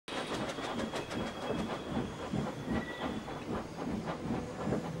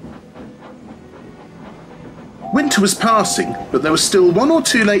Winter was passing, but there were still 1 or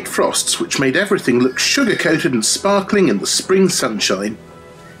 2 late frosts which made everything look sugar-coated and sparkling in the spring sunshine.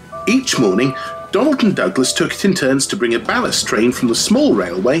 Each morning, Donald and Douglas took it in turns to bring a ballast train from the small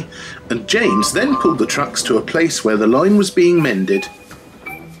railway, and James then pulled the trucks to a place where the line was being mended.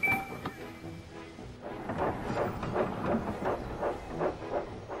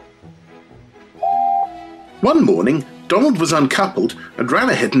 One morning, Donald was uncoupled and ran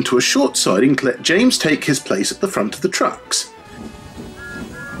ahead into a short siding to let James take his place at the front of the trucks.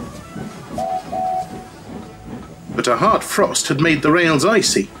 But a hard frost had made the rails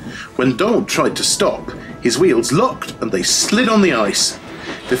icy. When Donald tried to stop, his wheels locked and they slid on the ice.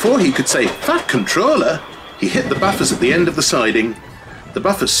 Before he could say, "Fat controller," he hit the buffers at the end of the siding. The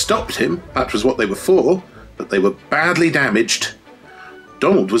buffers stopped him, that was what they were for, but they were badly damaged.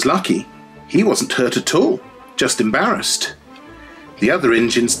 Donald was lucky. He wasn't hurt at all, just embarrassed. The other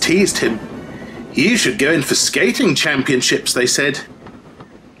engines teased him. "You should go in for skating championships," they said.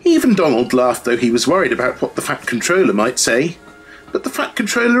 Even Donald laughed, though he was worried about what the Fat Controller might say. But the Fat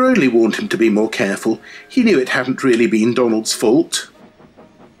Controller only warned him to be more careful. He knew it hadn't really been Donald's fault.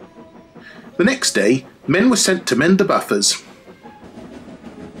 The next day, men were sent to mend the buffers.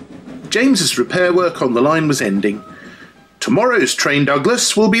 James's repair work on the line was ending. "Tomorrow's train,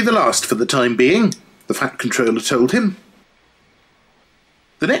 Douglas, will be the last for the time being," the Fat Controller told him.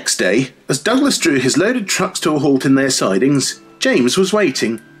 The next day, as Douglas drew his loaded trucks to a halt in their sidings, James was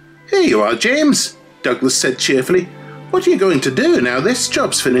waiting. "Here you are, James," Douglas said cheerfully. "What are you going to do now this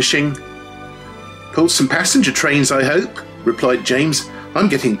job's finishing?" "Pull some passenger trains, I hope," replied James. "I'm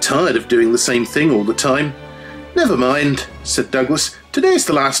getting tired of doing the same thing all the time." "Never mind," said Douglas. "Today's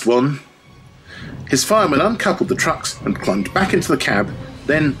the last one." His fireman uncoupled the trucks and climbed back into the cab.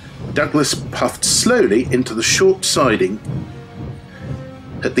 Then Douglas puffed slowly into the short siding.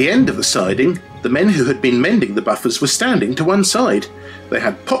 At the end of the siding, the men who had been mending the buffers were standing to one side. They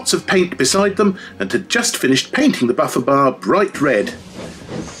had pots of paint beside them and had just finished painting the buffer bar bright red.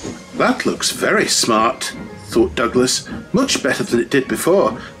 "That looks very smart," thought Douglas. "Much better than it did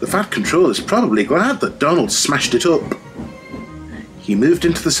before. The Fat Controller's probably glad that Donald smashed it up." He moved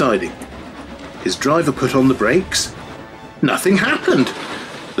into the siding. His driver put on the brakes. Nothing happened.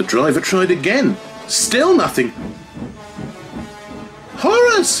 The driver tried again. Still nothing.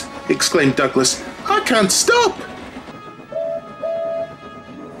 "Horrors!" exclaimed Douglas. "I can't stop!"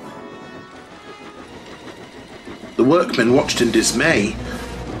 The workmen watched in dismay.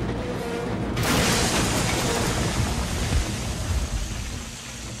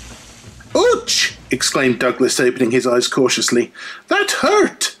 "Ouch!" exclaimed Douglas, opening his eyes cautiously. "That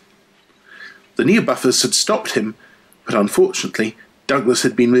hurt!" The new buffers had stopped him, but unfortunately Douglas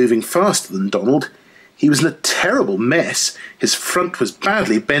had been moving faster than Donald. He was in a terrible mess. His front was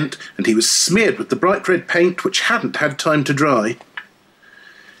badly bent, and he was smeared with the bright red paint which hadn't had time to dry.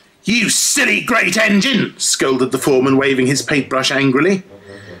 "You silly great engine!" scolded the foreman, waving his paintbrush angrily.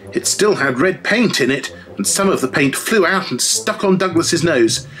 It still had red paint in it, and some of the paint flew out and stuck on Douglas's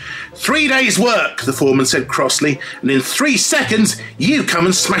nose. "3 days' work," the foreman said crossly, "and in 3 seconds you come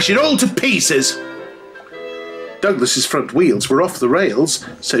and smash it all to pieces." Douglas's front wheels were off the rails,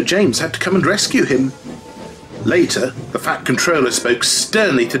 so James had to come and rescue him. Later, the Fat Controller spoke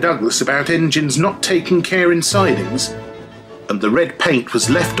sternly to Douglas about engines not taking care in sidings, and the red paint was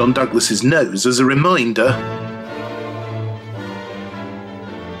left on Douglas's nose as a reminder.